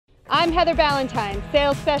I'm Heather Ballentine,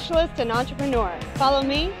 sales specialist and entrepreneur. Follow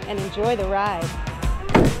me and enjoy the ride.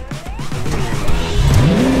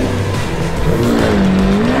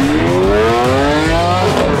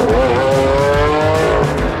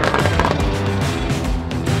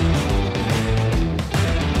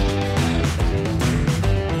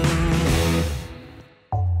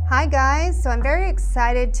 Hi guys, so I'm very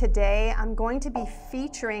excited today. I'm going to be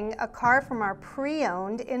featuring a car from our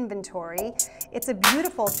pre-owned inventory. It's a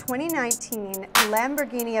beautiful 2019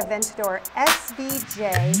 Lamborghini Aventador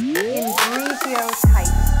SVJ in Grigio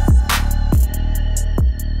Titans.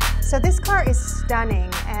 So this car is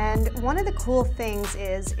stunning, and one of the cool things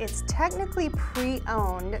is it's technically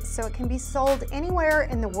pre-owned, so it can be sold anywhere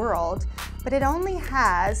in the world, but it only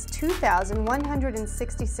has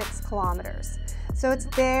 2,166 kilometers. So it's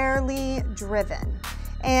barely driven.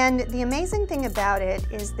 And the amazing thing about it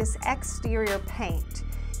is this exterior paint.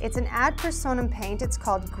 It's an ad personam paint. It's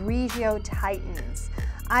called Grigio Titans.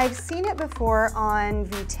 I've seen it before on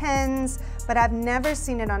V10s, but I've never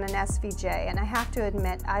seen it on an SVJ, and I have to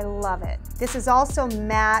admit, I love it. This is also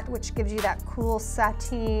matte, which gives you that cool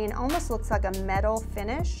sateen, almost looks like a metal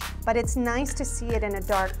finish, but it's nice to see it in a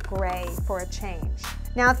dark gray for a change.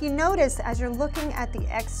 Now, if you notice, as you're looking at the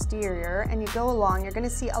exterior and you go along, you're gonna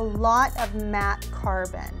see a lot of matte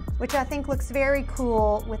carbon, which I think looks very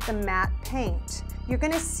cool with the matte paint. You're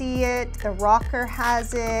gonna see it, the rocker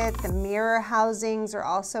has it, the mirror housings are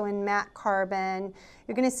also in matte carbon.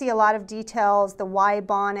 You're gonna see a lot of details, the Y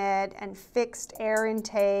bonnet and fixed air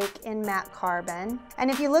intake in matte carbon.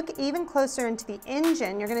 And if you look even closer into the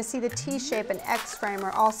engine, you're gonna see the T-shape and X-frame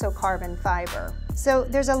are also carbon fiber. So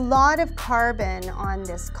there's a lot of carbon on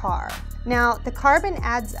this car. Now, the carbon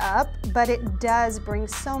adds up, but it does bring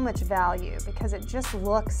so much value because it just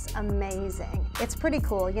looks amazing. It's pretty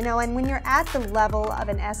cool, you know, and when you're at the level of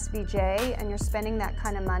an SVJ and you're spending that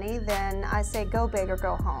kind of money, then I say go big or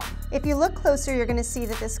go home. If you look closer, you're gonna see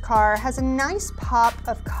that this car has a nice pop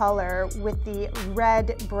of color with the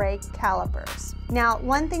red brake calipers. Now,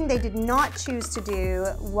 one thing they did not choose to do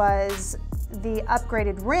was the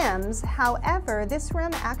upgraded rims. However, this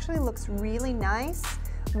rim actually looks really nice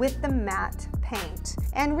with the matte paint.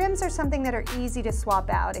 And rims are something that are easy to swap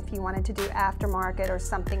out if you wanted to do aftermarket or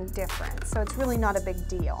something different, so it's really not a big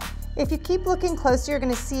deal. If you keep looking closer, you're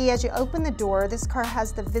gonna see as you open the door, this car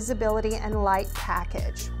has the visibility and light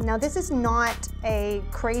package. Now, this is not a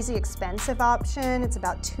crazy expensive option. It's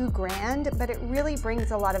about $2,000, but it really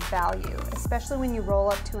brings a lot of value, especially when you roll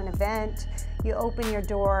up to an event, you open your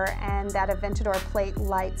door and that Aventador plate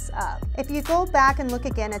lights up. If you go back and look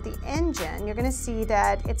again at the engine, you're gonna see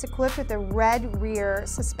that it's equipped with the red rear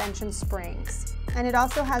suspension springs. And it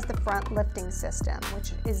also has the front lifting system,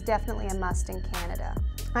 which is definitely a must in Canada.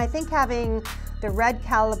 I think having the red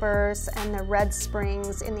calipers and the red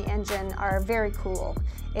springs in the engine are very cool.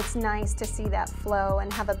 It's nice to see that flow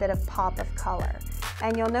and have a bit of pop of color.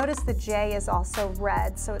 And you'll notice the J is also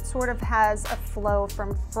red, so it sort of has a flow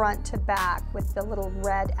from front to back with the little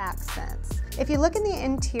red accents. If you look in the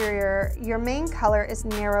interior, your main color is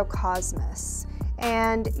Narrow Cosmos.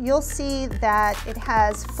 And you'll see that it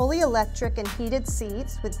has fully electric and heated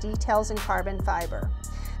seats with details in carbon fiber.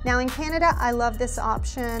 Now in Canada, I love this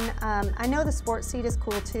option. I know the sport seat is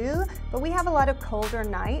cool too, but we have a lot of colder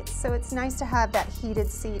nights, so it's nice to have that heated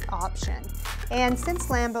seat option. And since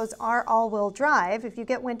Lambos are all-wheel drive, if you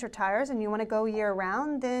get winter tires and you want to go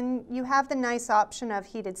year-round, then you have the nice option of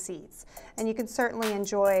heated seats. And you can certainly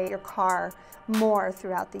enjoy your car more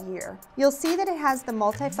throughout the year. You'll see that it has the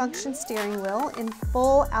multifunction steering wheel in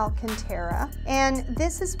full Alcantara, and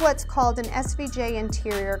this is what's called an SVJ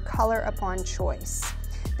interior color upon choice.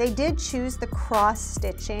 They did choose the cross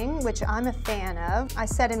stitching, which I'm a fan of. I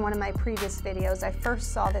said in one of my previous videos, I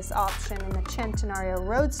first saw this option in the Centenario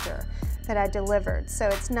Roadster that I delivered. So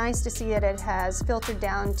it's nice to see that it has filtered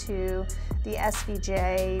down to the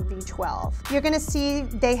SVJ V12. You're gonna see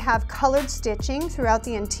they have colored stitching throughout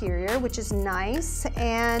the interior, which is nice,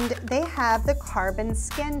 and they have the carbon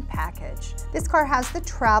skin package. This car has the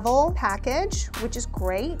travel package, which is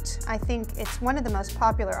great. I think it's one of the most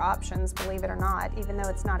popular options, believe it or not, even though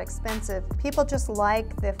it's not expensive. People just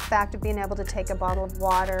like the fact of being able to take a bottle of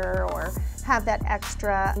water or have that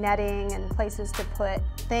extra netting and places to put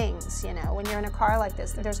things, you know. When you're in a car like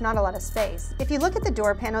this, there's not a lot of space. If you look at the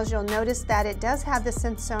door panels, you'll notice that it does have the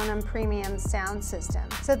Sensonum premium sound system.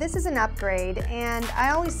 So this is an upgrade, and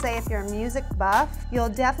I always say if you're a music buff, you'll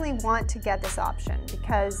definitely want to get this option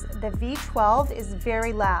because the V12 is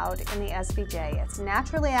very loud in the SVJ. It's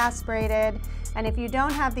naturally aspirated, and if you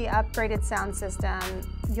don't have the upgraded sound system,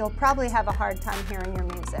 you'll probably have a hard time hearing your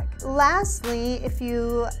music. Lastly, if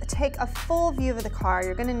you take a full view of the car,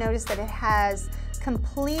 you're going to notice that it has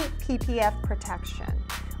complete PPF protection,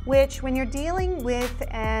 which when you're dealing with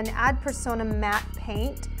an ad personam matte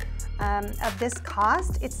paint of this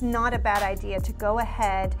cost, it's not a bad idea to go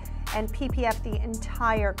ahead and PPF the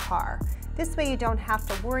entire car. This way you don't have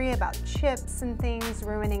to worry about chips and things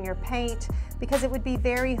ruining your paint, because it would be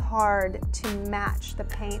very hard to match the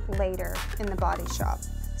paint later in the body shop.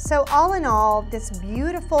 So all in all, this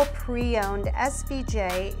beautiful pre-owned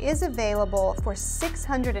SVJ is available for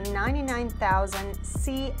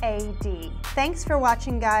 $699,000 CAD. Thanks for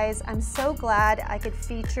watching, guys. I'm so glad I could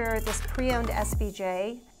feature this pre-owned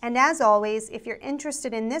SVJ. And as always, if you're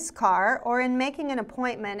interested in this car or in making an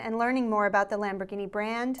appointment and learning more about the Lamborghini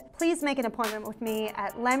brand, please make an appointment with me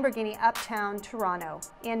at Lamborghini Uptown Toronto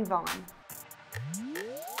in Vaughan.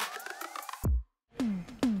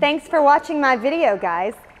 Thanks for watching my video,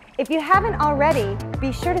 guys. If you haven't already,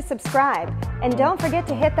 be sure to subscribe and don't forget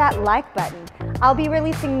to hit that like button. I'll be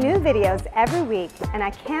releasing new videos every week and I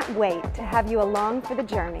can't wait to have you along for the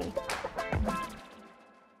journey.